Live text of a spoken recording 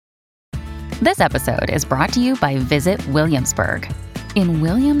This episode is brought to you by Visit Williamsburg. In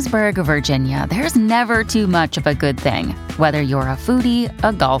Williamsburg, Virginia, there's never too much of a good thing. Whether you're a foodie,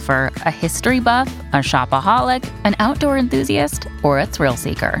 a golfer, a history buff, a shopaholic, an outdoor enthusiast, or a thrill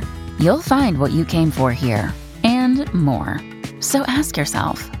seeker, you'll find what you came for here and more. So ask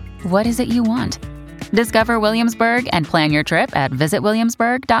yourself, what is it you want? Discover Williamsburg and plan your trip at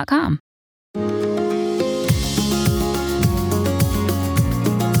visitwilliamsburg.com.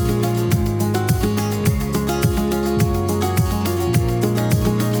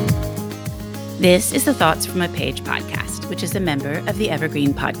 This is the Thoughts from a Page podcast, which is a member of the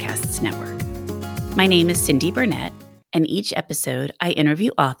Evergreen Podcasts Network. My name is Cindy Burnett, and each episode I interview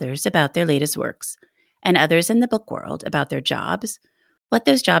authors about their latest works and others in the book world about their jobs, what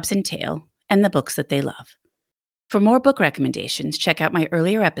those jobs entail, and the books that they love. For more book recommendations, check out my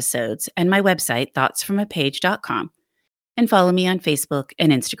earlier episodes and my website, thoughtsfromapage.com, and follow me on Facebook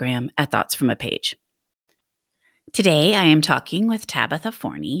and Instagram at Thoughts from a Page. Today, I am talking with Tabitha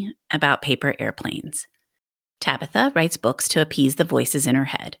Forney about paper airplanes. Tabitha writes books to appease the voices in her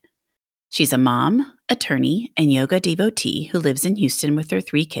head. She's a mom, attorney, and yoga devotee who lives in Houston with her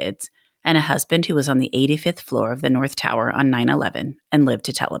 3 kids and a husband who was on the 85th floor of the North Tower on 9/11 and lived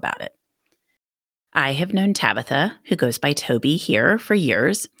to tell about it. I have known Tabitha, who goes by Toby here, for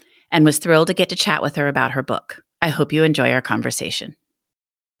years, and was thrilled to get to chat with her about her book. I hope you enjoy our conversation.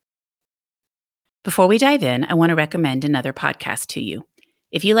 Before we dive in, I want to recommend another podcast to you.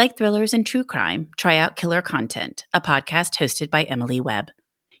 If you like thrillers and true crime, try out Killer Content, a podcast hosted by Emily Webb.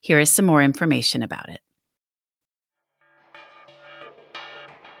 Here is some more information about it.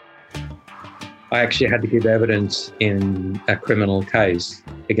 I actually had to give evidence in a criminal case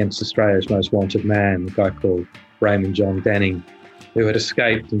against Australia's most wanted man, a guy called Raymond John Denning, who had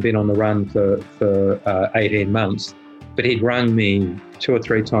escaped and been on the run for 18 months. But he'd rung me 2 or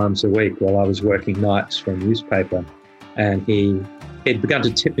 3 times a week while I was working nights for a newspaper. And he'd begun to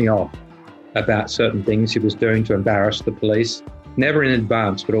tip me off about certain things he was doing to embarrass the police, never in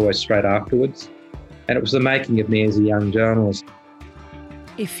advance, but always straight afterwards. And it was the making of me as a young journalist.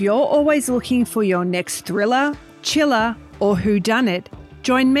 If you're always looking for your next thriller, chiller, or whodunit,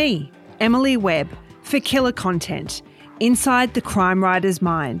 join me, Emily Webb, for Killer Content, Inside the Crime Writer's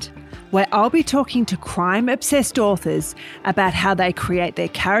Mind, where I'll be talking to crime-obsessed authors about how they create their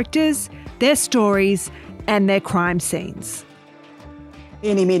characters, their stories, and their crime scenes.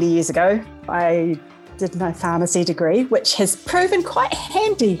 Many years ago, I did my pharmacy degree, which has proven quite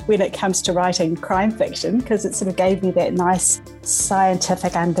handy when it comes to writing crime fiction, because it sort of gave me that nice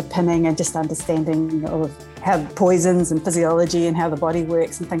scientific underpinning and just understanding of how poisons and physiology and how the body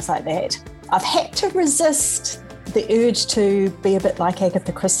works and things like that. I've had to resist the urge to be a bit like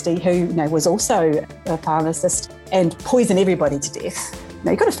Agatha Christie, who was also a pharmacist, and poison everybody to death.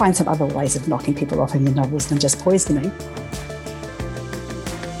 You've got to find some other ways of knocking people off in your novels than just poisoning.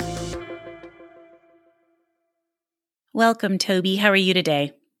 Welcome, Toby. How are you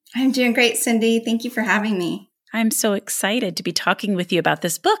today? I'm doing great, Cindy. Thank you for having me. I'm so excited to be talking with you about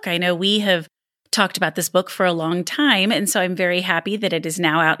this book. I know we have talked about this book for a long time, and so I'm very happy that it is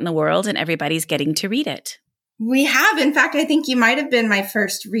now out in the world and everybody's getting to read it. We have. In fact, I think you might have been my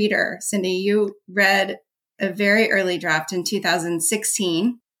first reader, Cindy. You read a very early draft in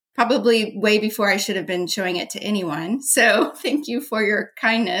 2016, probably way before I should have been showing it to anyone. So thank you for your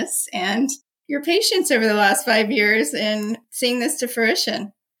kindness and your patience over the last 5 years in seeing this to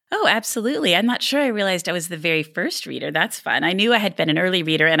fruition. Oh, absolutely. I'm not sure I realized I was the very first reader. That's fun. I knew I had been an early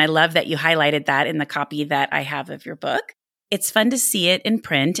reader, and I love that you highlighted that in the copy that I have of your book. It's fun to see it in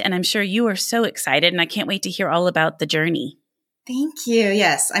print, and I'm sure you are so excited, and I can't wait to hear all about the journey. Thank you.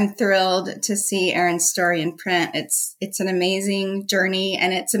 Yes, I'm thrilled to see Erin's story in print. It's an amazing journey,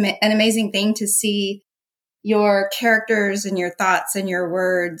 and it's an amazing thing to see your characters and your thoughts and your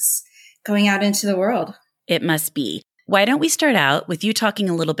words going out into the world. It must be. Why don't we start out with you talking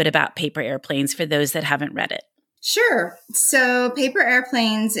a little bit about Paper Airplanes for those that haven't read it? Sure. So Paper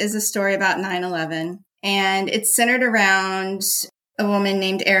Airplanes is a story about 9/11. And it's centered around a woman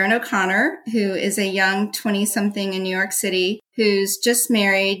named Erin O'Connor, who is a young 20-something in New York City, who's just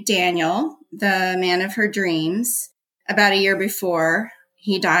married Daniel, the man of her dreams, about a year before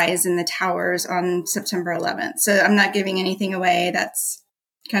he dies in the towers on September 11th. So I'm not giving anything away. That's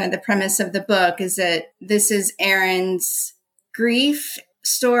kind of the premise of the book, is that this is Erin's grief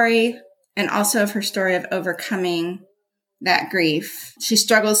story and also of her story of overcoming that grief. She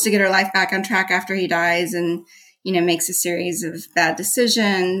struggles to get her life back on track after he dies and, makes a series of bad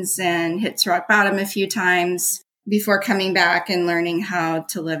decisions and hits rock bottom a few times before coming back and learning how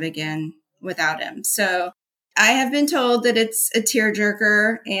to live again without him. So I have been told that it's a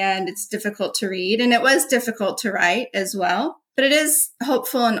tearjerker and it's difficult to read, and it was difficult to write as well. But it is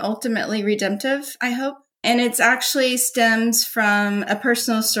hopeful and ultimately redemptive, I hope. And it's actually stems from a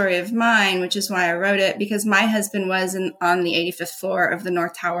personal story of mine, which is why I wrote it, because my husband was on the 85th floor of the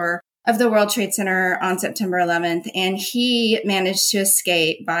North Tower of the World Trade Center on September 11th. And he managed to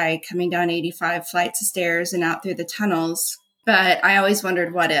escape by coming down 85 flights of stairs and out through the tunnels. But I always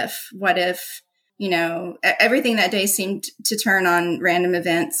wondered, what if, everything that day seemed to turn on random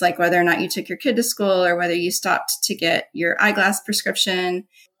events, like whether or not you took your kid to school or whether you stopped to get your eyeglass prescription,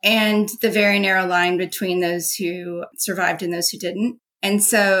 and the very narrow line between those who survived and those who didn't. And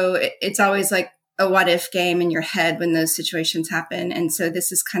so it's always like a what if game in your head when those situations happen. And so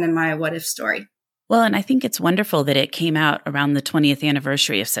this is kind of my what if story. Well, and I think it's wonderful that it came out around the 20th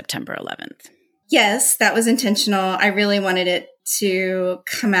anniversary of September 11th. Yes, that was intentional. I really wanted it to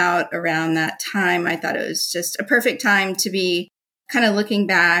come out around that time. I thought it was just a perfect time to be kind of looking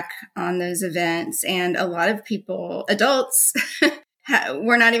back on those events. And a lot of people, adults,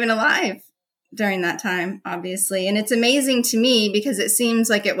 were not even alive during that time, obviously. And it's amazing to me because it seems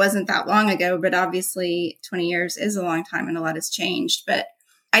like it wasn't that long ago, but obviously 20 years is a long time and a lot has changed. But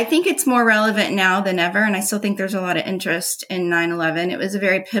I think it's more relevant now than ever. And I still think there's a lot of interest in 9/11. It was a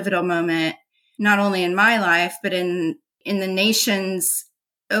very pivotal moment, not only in my life, but in the nation's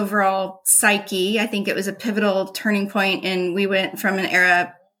overall psyche. I think it was a pivotal turning point. And we went from an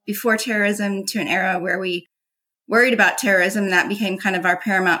era before terrorism to an era where we worried about terrorism. And that became kind of our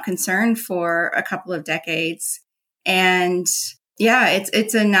paramount concern for a couple of decades. And yeah,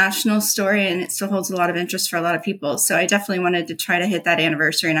 it's a national story and it still holds a lot of interest for a lot of people. So I definitely wanted to try to hit that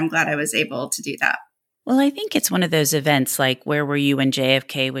anniversary, and I'm glad I was able to do that. Well, I think it's one of those events like, where were you when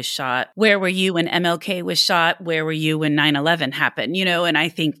JFK was shot? Where were you when MLK was shot? Where were you when 9/11 happened? And I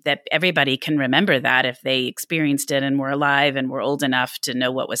think that everybody can remember that if they experienced it and were alive and were old enough to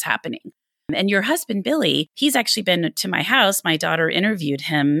know what was happening. And your husband, Billy, he's actually been to my house. My daughter interviewed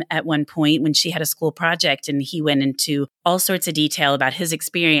him at one point when she had a school project, and he went into all sorts of detail about his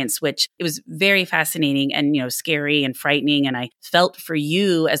experience, which it was very fascinating and, scary and frightening. And I felt for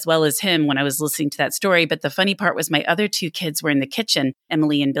you as well as him when I was listening to that story. But the funny part was my other two kids were in the kitchen.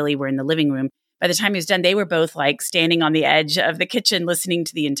 Emily and Billy were in the living room. By the time he was done, they were both like standing on the edge of the kitchen listening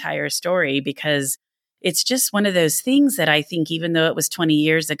to the entire story, because it's just one of those things that I think, even though it was 20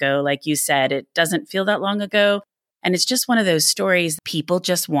 years ago, like you said, it doesn't feel that long ago. And it's just one of those stories people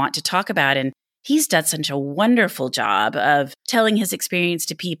just want to talk about. And he's done such a wonderful job of telling his experience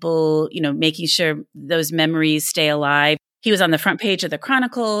to people, making sure those memories stay alive. He was on the front page of the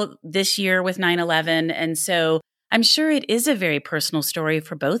Chronicle this year with 9/11. And so I'm sure it is a very personal story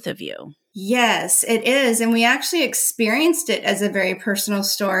for both of you. Yes, it is. And we actually experienced it as a very personal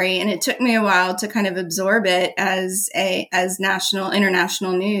story. And it took me a while to kind of absorb it as national,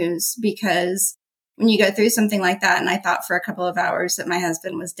 international news, because when you go through something like that, and I thought for a couple of hours that my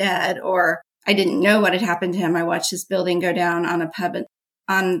husband was dead, or I didn't know what had happened to him. I watched his building go down on a pub,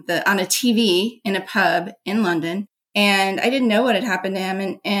 on a TV in a pub in London. And I didn't know what had happened to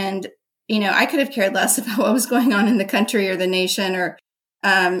him. And I could have cared less about what was going on in the country or the nation or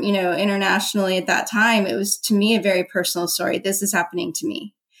internationally at that time. It was, to me, a very personal story. This is happening to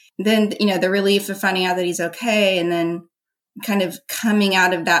me. Then, the relief of finding out that he's okay, and then kind of coming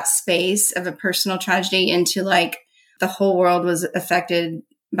out of that space of a personal tragedy into like the whole world was affected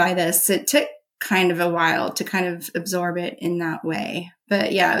by this. It took kind of a while to kind of absorb it in that way.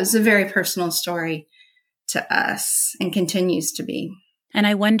 But yeah, it was a very personal story to us and continues to be. And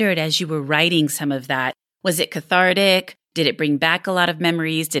I wondered, as you were writing some of that, was it cathartic? Did it bring back a lot of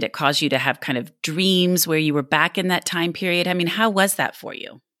memories? Did it cause you to have kind of dreams where you were back in that time period? I mean, how was that for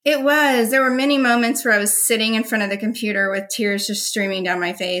you? It was. There were many moments where I was sitting in front of the computer with tears just streaming down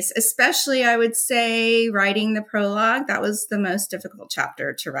my face, especially, I would say, writing the prologue. That was the most difficult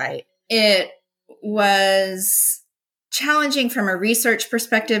chapter to write. It was challenging from a research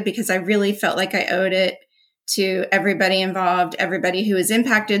perspective because I really felt like I owed it to everybody involved, everybody who was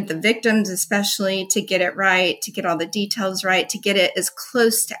impacted, the victims especially, to get it right, to get all the details right, to get it as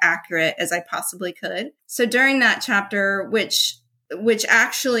close to accurate as I possibly could. So during that chapter, which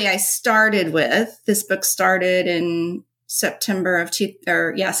actually I started with, this book started in September of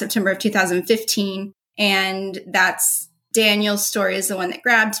 2015. And that's Daniel's story is the one that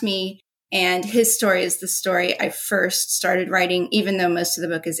grabbed me. And his story is the story I first started writing, even though most of the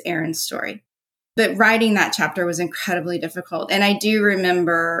book is Aaron's story. But writing that chapter was incredibly difficult. And I do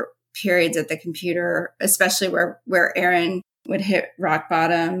remember periods at the computer, especially where Aaron would hit rock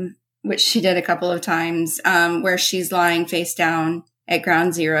bottom, which she did a couple of times, where she's lying face down at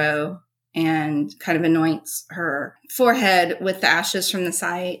ground zero and kind of anoints her forehead with the ashes from the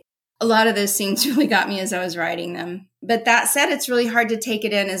site. A lot of those scenes really got me as I was writing them. But that said, it's really hard to take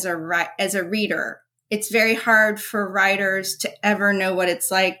it in as a reader. It's very hard for writers to ever know what it's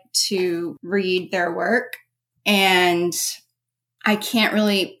like to read their work. And I can't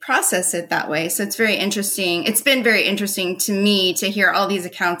really process it that way. So it's very interesting. It's been very interesting to me to hear all these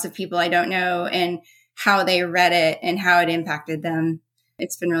accounts of people I don't know and how they read it and how it impacted them.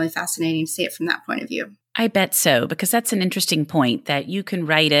 It's been really fascinating to see it from that point of view. I bet so, because that's an interesting point, that you can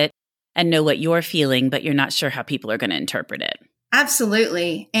write it and know what you're feeling, but you're not sure how people are going to interpret it.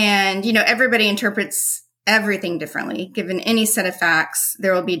 Absolutely. And, everybody interprets everything differently. Given any set of facts,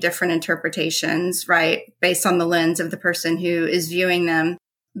 there will be different interpretations, right? Based on the lens of the person who is viewing them.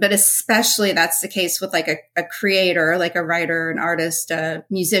 But especially that's the case with like a creator, like a writer, an artist, a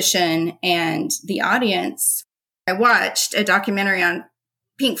musician, and the audience. I watched a documentary on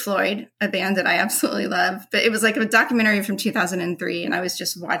Pink Floyd, a band that I absolutely love, but it was like a documentary from 2003, and I was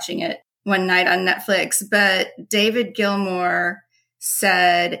just watching it one night on Netflix. But David Gilmour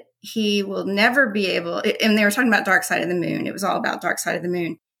said he will never be able, and they were talking about Dark Side of the Moon. It was all about Dark Side of the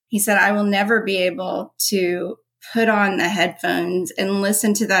Moon. He said, I will never be able to put on the headphones and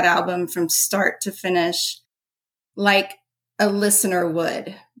listen to that album from start to finish like a listener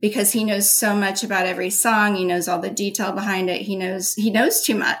would, because he knows so much about every song. He knows all the detail behind it. He knows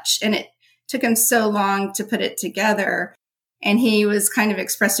too much. And it took him so long to put it together. And he was kind of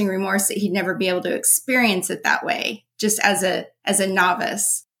expressing remorse that he'd never be able to experience it that way, just as a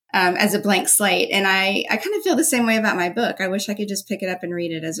novice, as a blank slate. And I kind of feel the same way about my book. I wish I could just pick it up and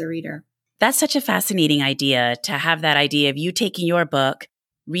read it as a reader. That's such a fascinating idea, to have that idea of you taking your book,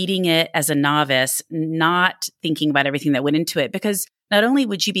 reading it as a novice, not thinking about everything that went into it. Because not only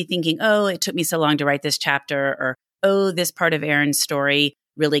would you be thinking, oh, it took me so long to write this chapter, or, oh, this part of Erin's story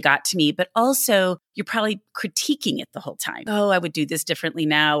really got to me, but also you're probably critiquing it the whole time. Oh, I would do this differently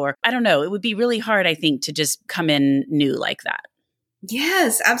now, or I don't know. It would be really hard, I think, to just come in new like that.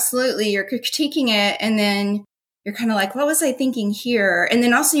 Yes, absolutely. You're critiquing it, and then you're kind of like, what was I thinking here? And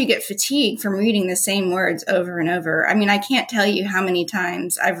then also you get fatigued from reading the same words over and over. I mean, I can't tell you how many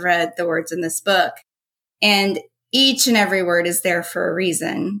times I've read the words in this book, and each and every word is there for a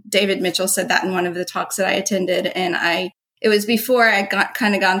reason. David Mitchell said that in one of the talks that I attended, and it was before I got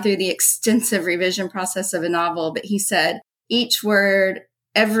kind of gone through the extensive revision process of a novel, but he said, each word,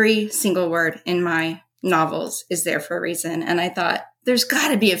 every single word in my novels is there for a reason. And I thought, there's got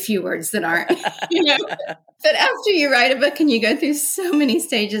to be a few words that aren't, But after you write a book and you go through so many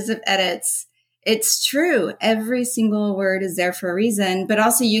stages of edits, it's true. Every single word is there for a reason, but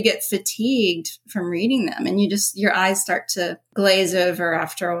also you get fatigued from reading them, and your eyes start to glaze over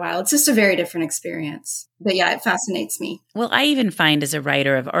after a while. It's just a very different experience. But yeah, it fascinates me. Well, I even find as a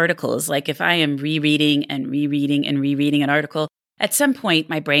writer of articles, like if I am rereading and rereading and rereading an article, at some point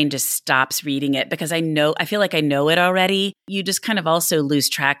my brain just stops reading it because I feel like I know it already. You just kind of also lose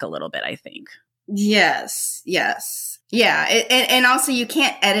track a little bit, I think. Yes. Yeah. And also you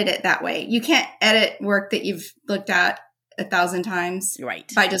can't edit it that way. You can't edit work that you've looked at 1,000 times.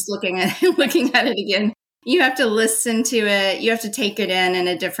 Right. By just looking at it again. You have to listen to it. You have to take it in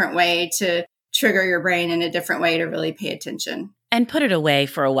a different way to trigger your brain in a different way to really pay attention. And put it away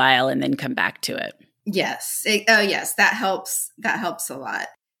for a while and then come back to it. Yes. Yes. That helps. That helps a lot.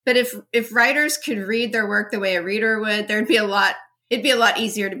 But if writers could read their work the way a reader would, it'd be a lot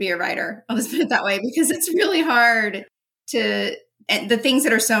easier to be a writer. I'll just put it that way, because it's really hard and the things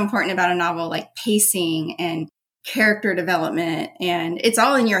that are so important about a novel, like pacing and character development, and it's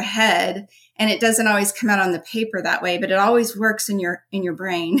all in your head, and it doesn't always come out on the paper that way, but it always works in your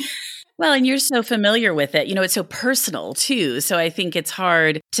brain. Well, and you're so familiar with it. It's so personal too. So I think it's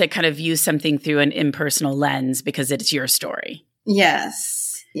hard to kind of view something through an impersonal lens because it's your story.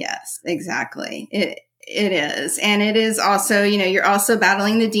 Yes, exactly. It is. And it is also, you're also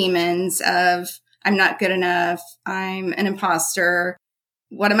battling the demons of, I'm not good enough. I'm an imposter.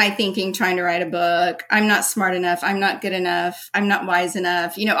 What am I thinking trying to write a book? I'm not smart enough. I'm not good enough. I'm not wise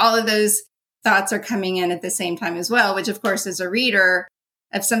enough. All of those thoughts are coming in at the same time as well, which of course, as a reader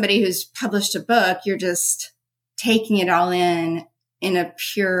of somebody who's published a book, you're just taking it all in a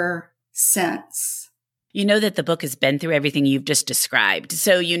pure sense. You know that the book has been through everything you've just described,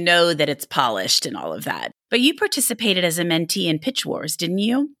 so you know that it's polished and all of that. But you participated as a mentee in Pitch Wars, didn't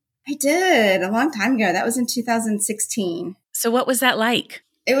you? I did, a long time ago. That was in 2016. So what was that like?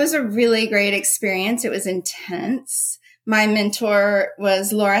 It was a really great experience. It was intense. My mentor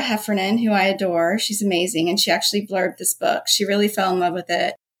was Laura Heffernan, who I adore. She's amazing, and she actually blurbed this book. She really fell in love with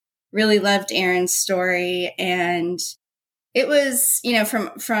it, really loved Erin's story, and it was,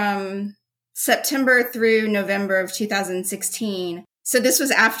 from September through November of 2016. So this was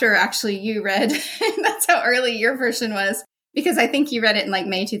after actually you read. That's how early your version was, because I think you read it in like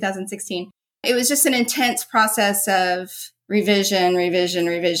May 2016. It was just an intense process of revision.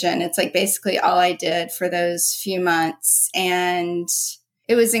 It's like basically all I did for those few months. And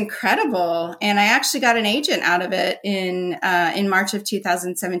it was incredible. And I actually got an agent out of it in March of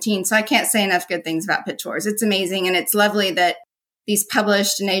 2017. So I can't say enough good things about Pitch Wars. It's amazing. And it's lovely that these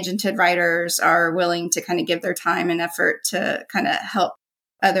published and agented writers are willing to kind of give their time and effort to kind of help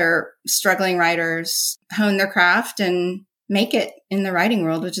other struggling writers hone their craft and make it in the writing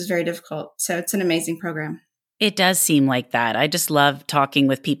world, which is very difficult. So it's an amazing program. It does seem like that. I just love talking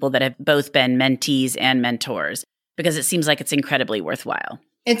with people that have both been mentees and mentors, because it seems like it's incredibly worthwhile.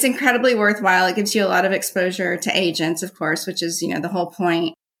 It's incredibly worthwhile. It gives you a lot of exposure to agents, of course, which is, the whole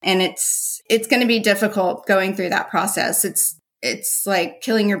point. And it's going to be difficult going through that process. It's like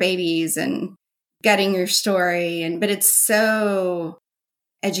killing your babies and gutting your story. But it's so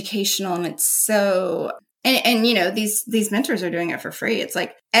educational, and it's so, and these mentors are doing it for free. It's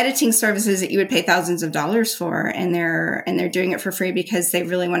like editing services that you would pay thousands of dollars for, and they're doing it for free because they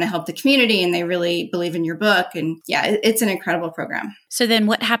really want to help the community and they really believe in your book. And yeah, it's an incredible program. So then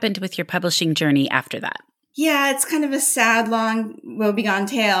what happened with your publishing journey after that? Yeah, it's kind of a sad, long, woebegone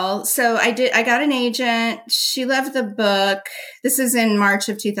tale. So I got an agent. She loved the book. This is in March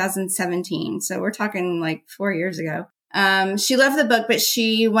of 2017. So we're talking like 4 years ago. She loved the book, but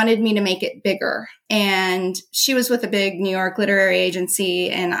she wanted me to make it bigger. And she was with a big New York literary agency.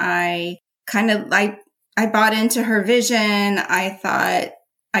 And I bought into her vision. I thought,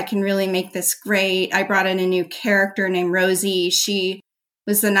 I can really make this great. I brought in a new character named Rosie. She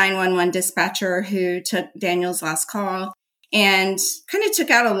was the 911 dispatcher who took Daniel's last call, and kind of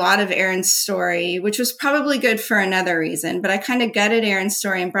took out a lot of Aaron's story, which was probably good for another reason. But I kind of gutted Aaron's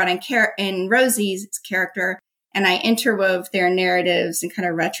story and brought in Rosie's character, and I interwove their narratives and kind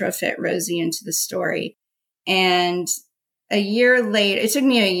of retrofit Rosie into the story. And a year later, it took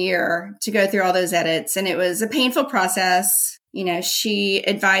me a year to go through all those edits, and it was a painful process. She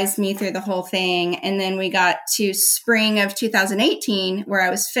advised me through the whole thing. And then we got to spring of 2018, where I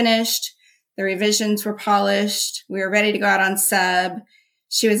was finished. The revisions were polished. We were ready to go out on sub.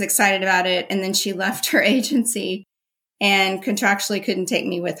 She was excited about it. And then she left her agency and contractually couldn't take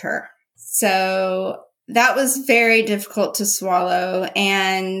me with her. So that was very difficult to swallow.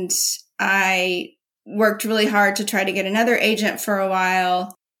 And I worked really hard to try to get another agent for a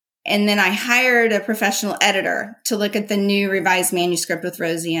while. And then I hired a professional editor to look at the new revised manuscript with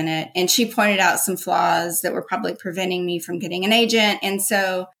Rosie in it. And she pointed out some flaws that were probably preventing me from getting an agent. And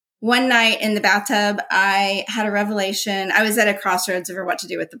so one night in the bathtub, I had a revelation. I was at a crossroads over what to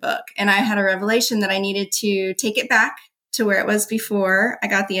do with the book. And I had a revelation that I needed to take it back to where it was before I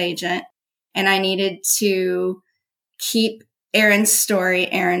got the agent. And I needed to keep Aaron's story,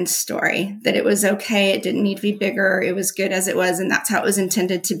 that it was okay. It didn't need to be bigger. It was good as it was. And that's how it was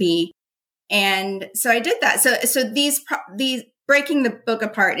intended to be. And so I did that. So these breaking the book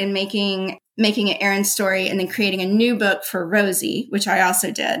apart and making it Aaron's story, and then creating a new book for Rosie, which I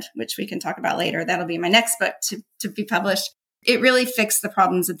also did, which we can talk about later. That'll be my next book to be published. It really fixed the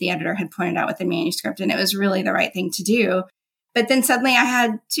problems that the editor had pointed out with the manuscript. And it was really the right thing to do. But then suddenly I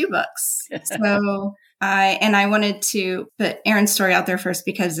had 2 books. So I wanted to put Aaron's story out there first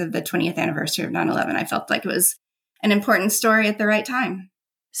because of the 20th anniversary of 9/11. I felt like it was an important story at the right time.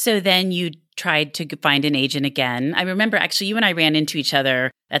 So then you tried to find an agent again. I remember actually you and I ran into each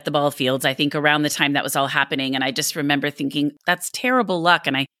other at the ball fields, I think around the time that was all happening. And I just remember thinking, that's terrible luck.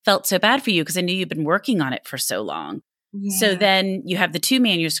 And I felt so bad for you because I knew you'd been working on it for so long. Yeah. So then you have the 2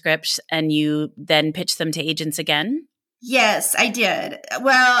 manuscripts and you then pitch them to agents again? Yes, I did.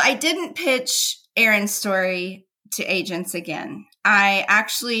 Well, I didn't pitch Aaron's story to agents again. I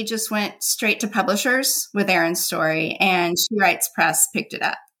actually just went straight to publishers with Aaron's story, and She Writes Press picked it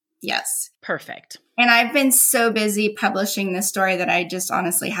up. Yes. Perfect. And I've been so busy publishing this story that I just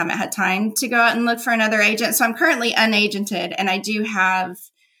honestly haven't had time to go out and look for another agent. So I'm currently unagented, and I do have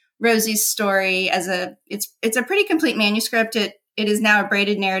Rosie's story it's a pretty complete manuscript. It is now a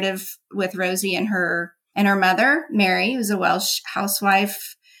braided narrative with Rosie and her mother, Mary, who's a Welsh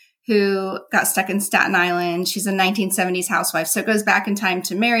housewife who got stuck in Staten Island. She's a 1970s housewife. So it goes back in time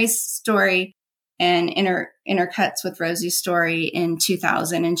to Mary's story and intercuts with Rosie's story in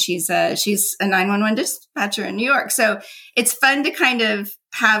 2000. And she's a 911 dispatcher in New York. So it's fun to kind of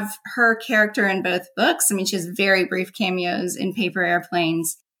have her character in both books. I mean, she has very brief cameos in Paper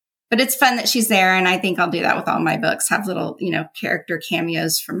Airplanes, but it's fun that she's there. And I think I'll do that with all my books, have little, character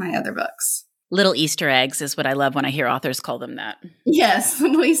cameos from my other books. Little Easter eggs is what I love when I hear authors call them that. Yes,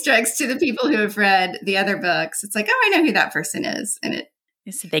 little Easter eggs to the people who have read the other books. It's like, oh, I know who that person is. And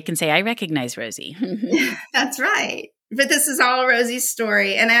So they can say, I recognize Rosie. That's right. But this is all Rosie's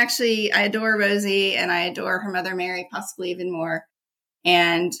story. And I adore Rosie and I adore her mother, Mary, possibly even more.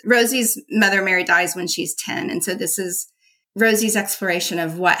 And Rosie's mother, Mary, dies when she's 10. And so this is Rosie's exploration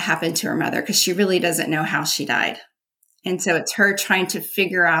of what happened to her mother because she really doesn't know how she died. And so it's her trying to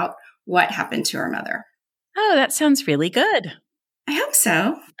figure out what happened to her mother. Oh, that sounds really good. I hope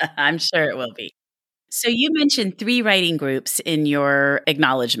so. I'm sure it will be. So you mentioned 3 writing groups in your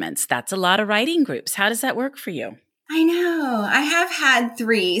acknowledgments. That's a lot of writing groups. How does that work for you? I know. I have had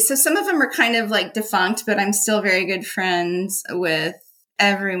 3. So some of them are kind of like defunct, but I'm still very good friends with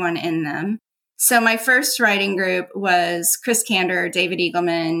everyone in them. So my first writing group was Chris Kander, David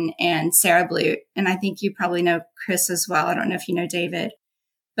Eagleman, and Sarah Blute. And I think you probably know Chris as well. I don't know if you know David.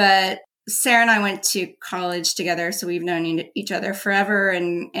 But Sarah and I went to college together, so we've known each other forever.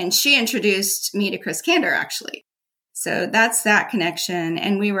 And she introduced me to Chris Kander, actually. So that's that connection.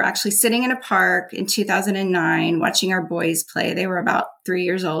 And we were actually sitting in a park in 2009 watching our boys play. They were about 3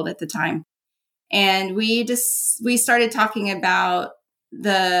 years old at the time. And we started talking about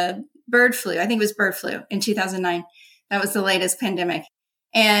the bird flu. I think it was bird flu in 2009. That was the latest pandemic.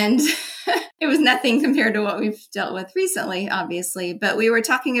 And it was nothing compared to what we've dealt with recently, obviously. But we were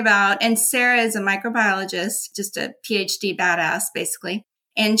talking about, and Sarah is a microbiologist, just a PhD badass, basically.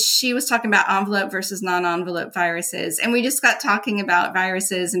 And she was talking about envelope versus non-envelope viruses. And we just got talking about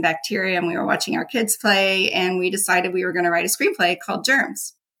viruses and bacteria, and we were watching our kids play, and we decided we were going to write a screenplay called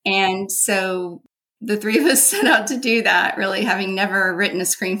Germs. And so the 3 of us set out to do that, really having never written a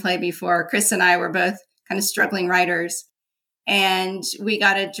screenplay before. Chris and I were both kind of struggling writers. And we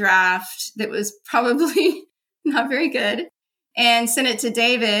got a draft that was probably not very good and sent it to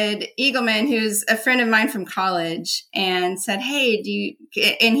David Eagleman, who's a friend of mine from college, and said, hey,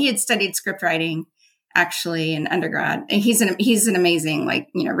 and he had studied script writing actually in undergrad. And he's an amazing,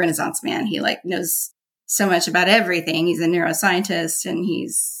 Renaissance man. He knows so much about everything. He's a neuroscientist and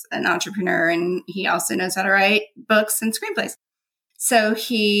he's an entrepreneur, and he also knows how to write books and screenplays. So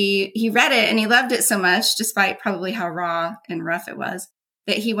he read it and he loved it so much, despite probably how raw and rough it was,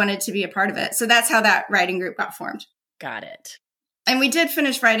 that he wanted to be a part of it. So that's how that writing group got formed. Got it. And we did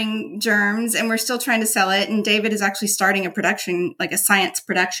finish writing Germs, and we're still trying to sell it. And David is actually starting a production, like a science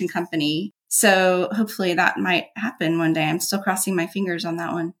production company. So hopefully that might happen one day. I'm still crossing my fingers on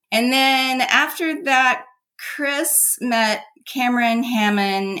that one. And then after that, Chris met Cameron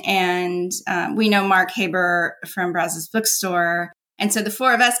Hammond, and we know Mark Haber from Brazos Bookstore. And so the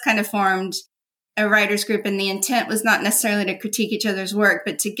 4 of us kind of formed a writers group, and the intent was not necessarily to critique each other's work,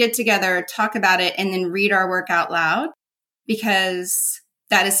 but to get together, talk about it, and then read our work out loud, because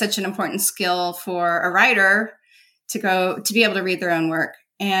that is such an important skill for a writer to be able to read their own work.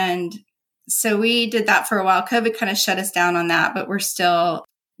 And so we did that for a while. COVID kind of shut us down on that, but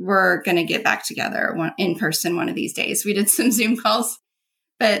we're going to get back together in person one of these days. We did some Zoom calls,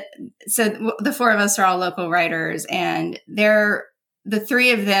 but so the 4 of us are all local writers, and the 3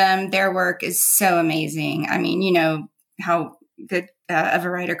 of them, their work is so amazing. I mean, you know how good of a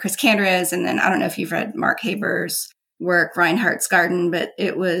writer Chris Kander is. And then I don't know if you've read Mark Haber's work, Reinhardt's Garden, but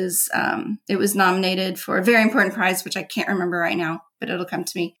it was nominated for a very important prize, which I can't remember right now, but it'll come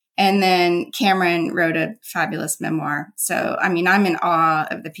to me. And then Cameron wrote a fabulous memoir. So, I mean, I'm in awe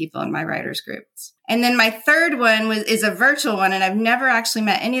of the people in my writers groups. And then my third one is a virtual one. And I've never actually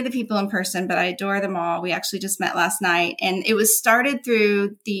met any of the people in person, but I adore them all. We actually just met last night. And it was started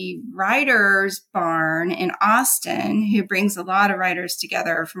through the Writers Barn in Austin, who brings a lot of writers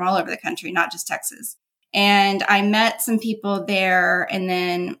together from all over the country, not just Texas. And I met some people there. And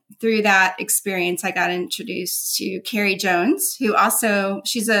then through that experience, I got introduced to Carrie Jones, who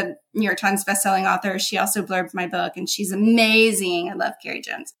she's a New York Times bestselling author. She also blurbed my book, and she's amazing. I love Carrie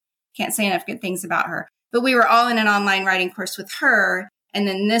Jones. Can't say enough good things about her. But we were all in an online writing course with her. And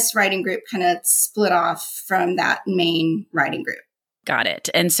then this writing group kind of split off from that main writing group. Got it.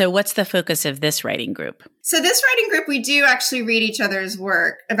 And so what's the focus of this writing group? So this writing group, we do actually read each other's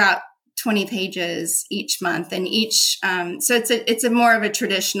work, about 20 pages each month, and so it's a more of a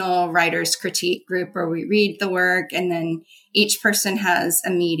traditional writer's critique group where we read the work, and then each person has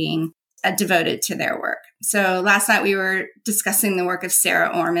a meeting devoted to their work. So last night we were discussing the work of Sarah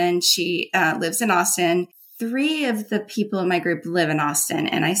Orman. She lives in Austin. 3 of the people in my group live in Austin,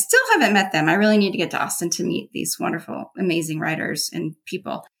 and I still haven't met them. I really need to get to Austin to meet these wonderful, amazing writers and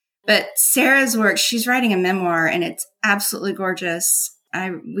people. But Sarah's work, she's writing a memoir, and it's absolutely gorgeous.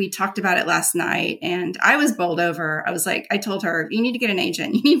 We talked about it last night, and I was bowled over. I told her, you need to get an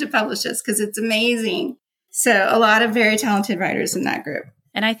agent. You need to publish this because it's amazing. So a lot of very talented writers in that group.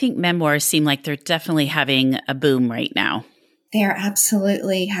 And I think memoirs seem like they're definitely having a boom right now. They are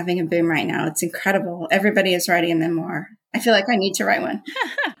absolutely having a boom right now. It's incredible. Everybody is writing a memoir. I feel like I need to write one.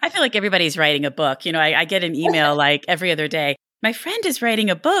 I feel like everybody's writing a book. I get an email like every other day. My friend is writing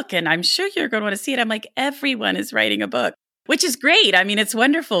a book and I'm sure you're going to want to see it. I'm like, everyone is writing a book, which is great. I mean, it's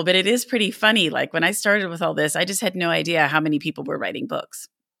wonderful, but it is pretty funny. Like when I started with all this, I just had no idea how many people were writing books.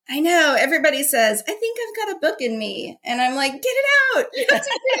 I know. Everybody says, I think I've got a book in me. And I'm like, get it out. You have to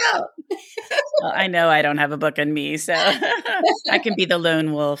get it out. Well, I know I don't have a book in me, so I can be the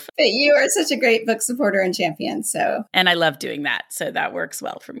lone wolf. But you are such a great book supporter and champion. And I love doing that. So that works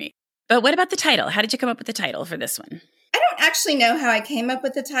well for me. But what about the title? How did you come up with the title for this one? I don't actually know how I came up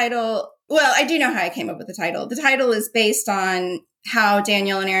with the title. Well, I do know how I came up with the title. The title is based on how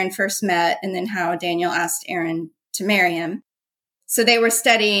Daniel and Aaron first met and then how Daniel asked Aaron to marry him. So they were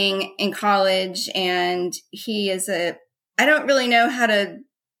studying in college and he is I don't really know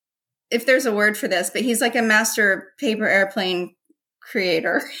if there's a word for this, but he's like a master paper airplane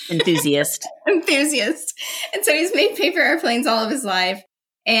creator. Enthusiast. And so he's made paper airplanes all of his life.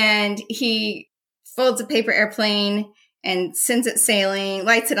 And he folds a paper airplane and sends it sailing,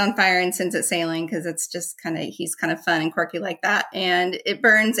 lights it on fire and sends it sailing because it's just he's kind of fun and quirky like that. And it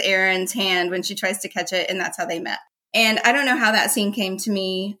burns Erin's hand when she tries to catch it. And that's how they met. And I don't know how that scene came to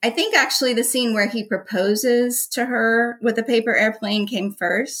me. I think actually the scene where he proposes to her with a paper airplane came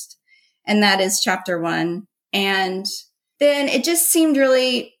first. And that is chapter 1. And then it just seemed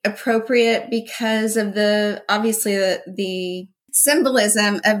really appropriate because of the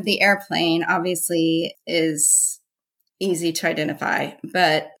symbolism of the airplane obviously is easy to identify.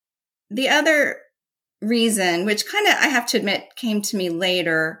 But the other reason, which I have to admit came to me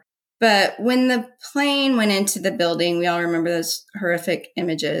later, but when the plane went into the building, we all remember those horrific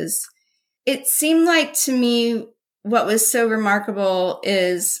images. It seemed like to me what was so remarkable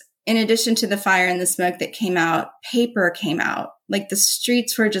is in addition to the fire and the smoke that came out, paper came out. Like the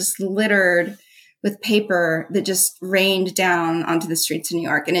streets were just littered with paper that just rained down onto the streets of New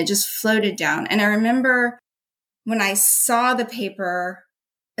York and it just floated down. And I remember when I saw the paper,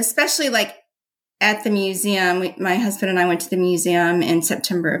 especially like at the museum, my husband and I went to the museum in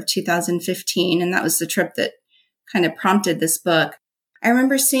September of 2015, and that was the trip that kind of prompted this book. I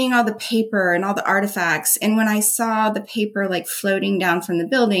remember seeing all the paper and all the artifacts. And when I saw the paper like floating down from the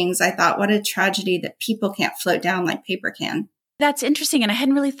buildings, I thought, what a tragedy that people can't float down like paper can. That's interesting. And I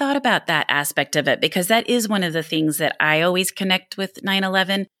hadn't really thought about that aspect of it because that is one of the things that I always connect with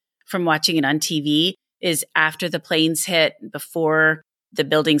 9/11 from watching it on TV is after the planes hit, before the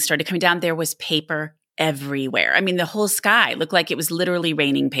buildings started coming down, there was paper everywhere. I mean, the whole sky looked like it was literally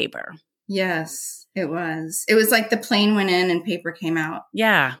raining paper. Yes, it was. It was like the plane went in and paper came out.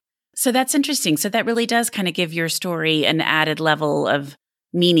 Yeah. So that's interesting. So that really does kind of give your story an added level of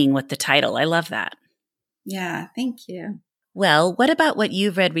meaning with the title. I love that. Yeah, thank you. Well, what about what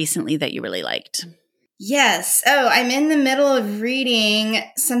you've read recently that you really liked? Yes. Oh, I'm in the middle of reading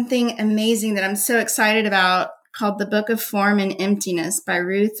something amazing that I'm so excited about called The Book of Form and Emptiness by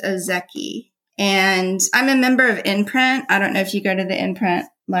Ruth Ozeki. And I'm a member of Imprint. I don't know if you go to the Imprint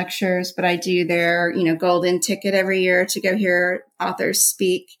lectures, but I do their, golden ticket every year to go hear authors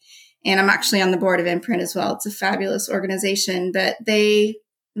speak. And I'm actually on the board of Imprint as well. It's a fabulous organization, but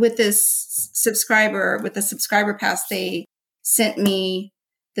with the subscriber pass, they sent me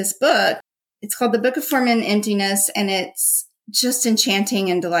this book. It's called The Book of Form and Emptiness, and it's just enchanting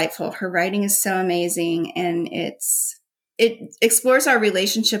and delightful. Her writing is so amazing, and it explores our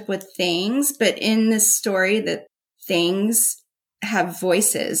relationship with things, but in this story, that things have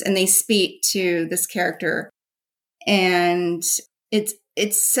voices and they speak to this character. And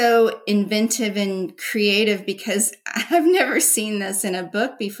it's so inventive and creative because I've never seen this in a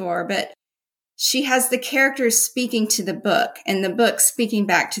book before, but she has the characters speaking to the book and the book speaking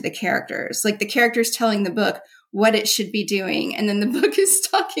back to the characters. Like the characters telling the book what it should be doing. And then the book is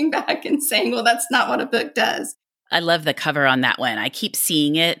talking back and saying, well, that's not what a book does. I love the cover on that one. I keep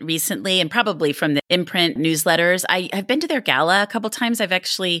seeing it recently and probably from the Imprint newsletters. I've been to their gala a couple times. I've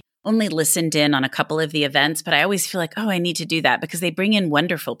actually only listened in on a couple of the events, but I always feel like, I need to do that because they bring in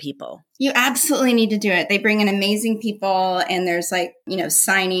wonderful people. You absolutely need to do it. They bring in amazing people and there's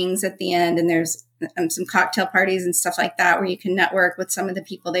signings at the end and there's some cocktail parties and stuff like that where you can network with some of the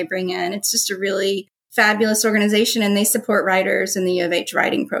people they bring in. It's just a really fabulous organization and they support writers in the U of H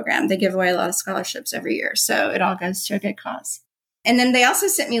writing program. They give away a lot of scholarships every year. So it all goes to a good cause. And then they also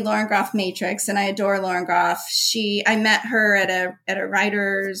sent me Lauren Groff Matrix, and I adore Lauren Groff. I met her at a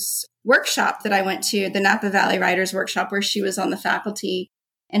writer's workshop that I went to, the Napa Valley Writers Workshop, where she was on the faculty,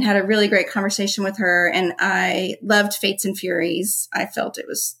 and had a really great conversation with her. And I loved Fates and Furies. I felt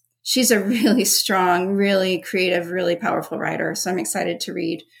she's a really strong, really creative, really powerful writer. So I'm excited to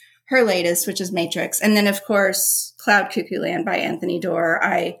read her latest, which is Matrix. And then, of course, Cloud Cuckoo Land by Anthony Doerr.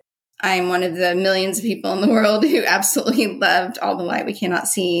 I'm one of the millions of people in the world who absolutely loved All the Light We Cannot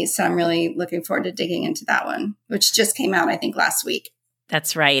See. So I'm really looking forward to digging into that one, which just came out, I think, last week.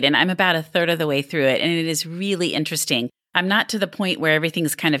 That's right. And I'm about a third of the way through it. And it is really interesting. I'm not to the point where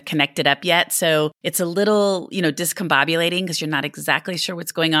everything's kind of connected up yet. So it's a little, discombobulating because you're not exactly sure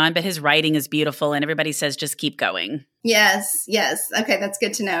what's going on. But his writing is beautiful. And everybody says, just keep going. Yes. Okay, that's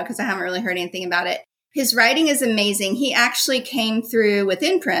good to know because I haven't really heard anything about it. His writing is amazing. He actually came through with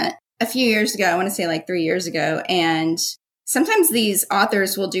Imprint a few years ago. I want to say like 3 years ago. And sometimes these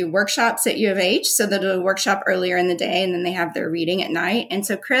authors will do workshops at U of H. So they'll do a workshop earlier in the day and then they have their reading at night. And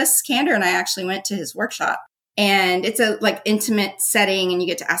so Chris Kander and I actually went to his workshop. And it's a intimate setting and you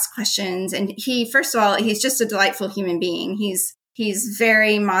get to ask questions. And first of all, he's just a delightful human being. He's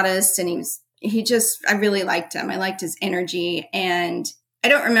very modest and I really liked him. I liked his energy. And I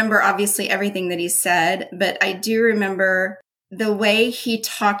don't remember obviously everything that he said, but I do remember the way he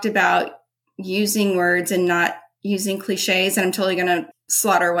talked about using words and not using cliches. And I'm totally going to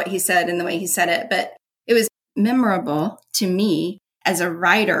slaughter what he said and the way he said it, but it was memorable to me as a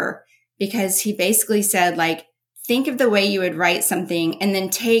writer because he basically said, think of the way you would write something and then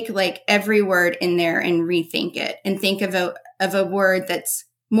take every word in there and rethink it and think of a word that's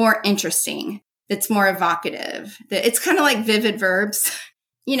more interesting, that's more evocative. It's kind of like vivid verbs.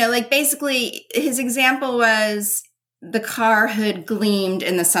 Basically his example was the car hood gleamed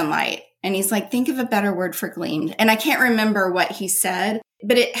in the sunlight. And he's like, think of a better word for gleamed. And I can't remember what he said,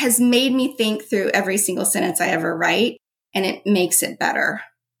 but it has made me think through every single sentence I ever write, and it makes it better.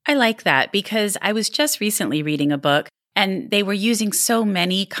 I like that because I was just recently reading a book and they were using so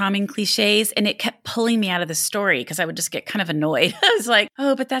many common cliches and it kept pulling me out of the story because I would just get kind of annoyed. I was like,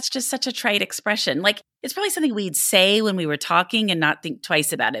 oh, but that's just such a trite expression. It's probably something we'd say when we were talking and not think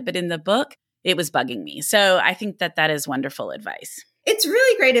twice about it. But in the book, it was bugging me. So I think that is wonderful advice. It's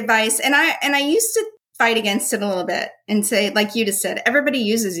really great advice. And I used to fight against it a little bit and say, like you just said, everybody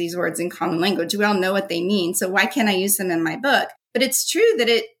uses these words in common language. We all know what they mean. So why can't I use them in my book? But it's true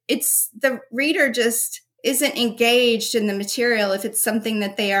that it's the reader just isn't engaged in the material if it's something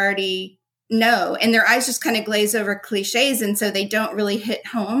that they already know. And their eyes just kind of glaze over cliches. And so they don't really hit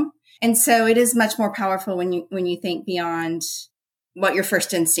home. And so it is much more powerful when you think beyond what your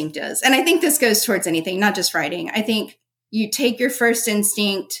first instinct is. And I think this goes towards anything, not just writing. I think you take your first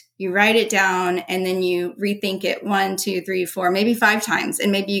instinct, you write it down, and then you rethink it 1, 2, 3, 4, maybe 5 times.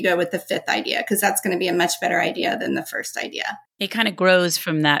 And maybe you go with the 5th idea because that's going to be a much better idea than the first idea. It kind of grows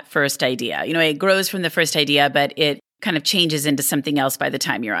from that first idea. It grows from the first idea, but it kind of changes into something else by the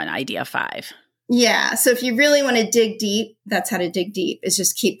time you're on idea 5. Yeah. So if you really want to dig deep, that's how to dig deep is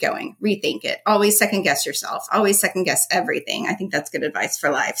just keep going, rethink it. Always second guess yourself. Always second guess everything. I think that's good advice for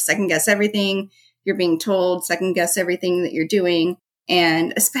life. Second guess everything you're being told, second guess everything that you're doing,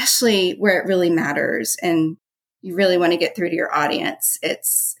 and especially where it really matters and you really want to get through to your audience.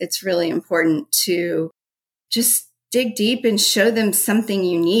 It's really important to just dig deep and show them something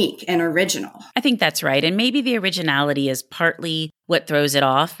unique and original. I think that's right. And maybe the originality is partly what throws it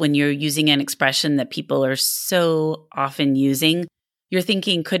off when you're using an expression that people are so often using. You're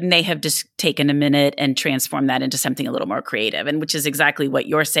thinking, couldn't they have just taken a minute and transformed that into something a little more creative? And which is exactly what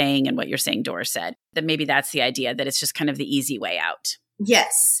you're saying and what you're saying Doerr said. That maybe that's the idea, that it's just kind of the easy way out.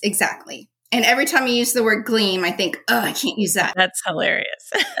 Yes, exactly. And every time you use the word gleam, I think, oh, I can't use that. That's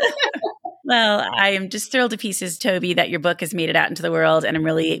hilarious. Well, I am just thrilled to pieces, Toby, that your book has made it out into the world. And I'm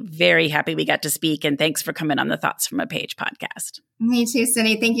really very happy we got to speak. And thanks for coming on the Thoughts from a Page podcast. Me too,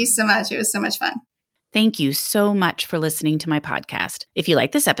 Cindy. Thank you so much. It was so much fun. Thank you so much for listening to my podcast. If you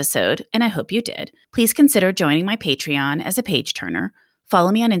like this episode, and I hope you did, please consider joining my Patreon as a page turner.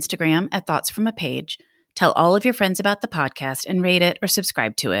 Follow me on Instagram at Thoughts from a Page. Tell all of your friends about the podcast and rate it or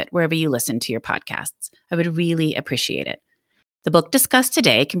subscribe to it wherever you listen to your podcasts. I would really appreciate it. The book discussed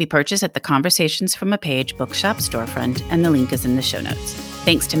today can be purchased at the Conversations from a Page bookshop storefront, and the link is in the show notes.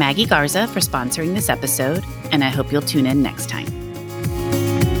 Thanks to Maggie Garza for sponsoring this episode, and I hope you'll tune in next time.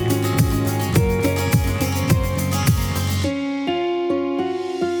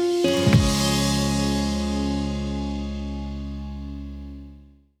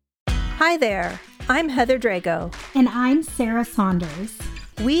 Hi there, I'm Heather Drago. And I'm Sarah Saunders.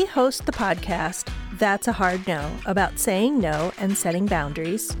 We host the podcast That's a Hard No, about saying no and setting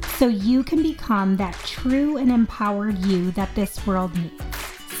boundaries. So you can become that true and empowered you that this world needs.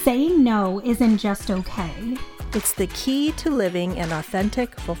 Saying no isn't just okay. It's the key to living an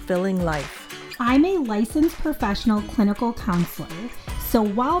authentic, fulfilling life. I'm a licensed professional clinical counselor, so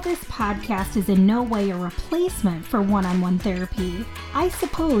while this podcast is in no way a replacement for one-on-one therapy, I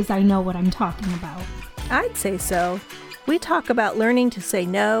suppose I know what I'm talking about. I'd say so. We talk about learning to say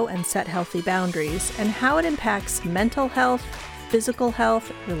no and set healthy boundaries and how it impacts mental health, physical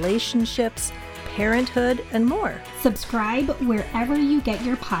health, relationships, parenthood, and more. Subscribe wherever you get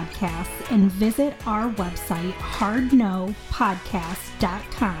your podcasts and visit our website,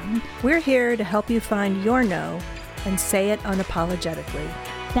 hardnopodcast.com. We're here to help you find your no and say it unapologetically.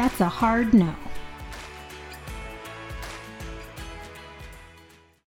 That's a hard no.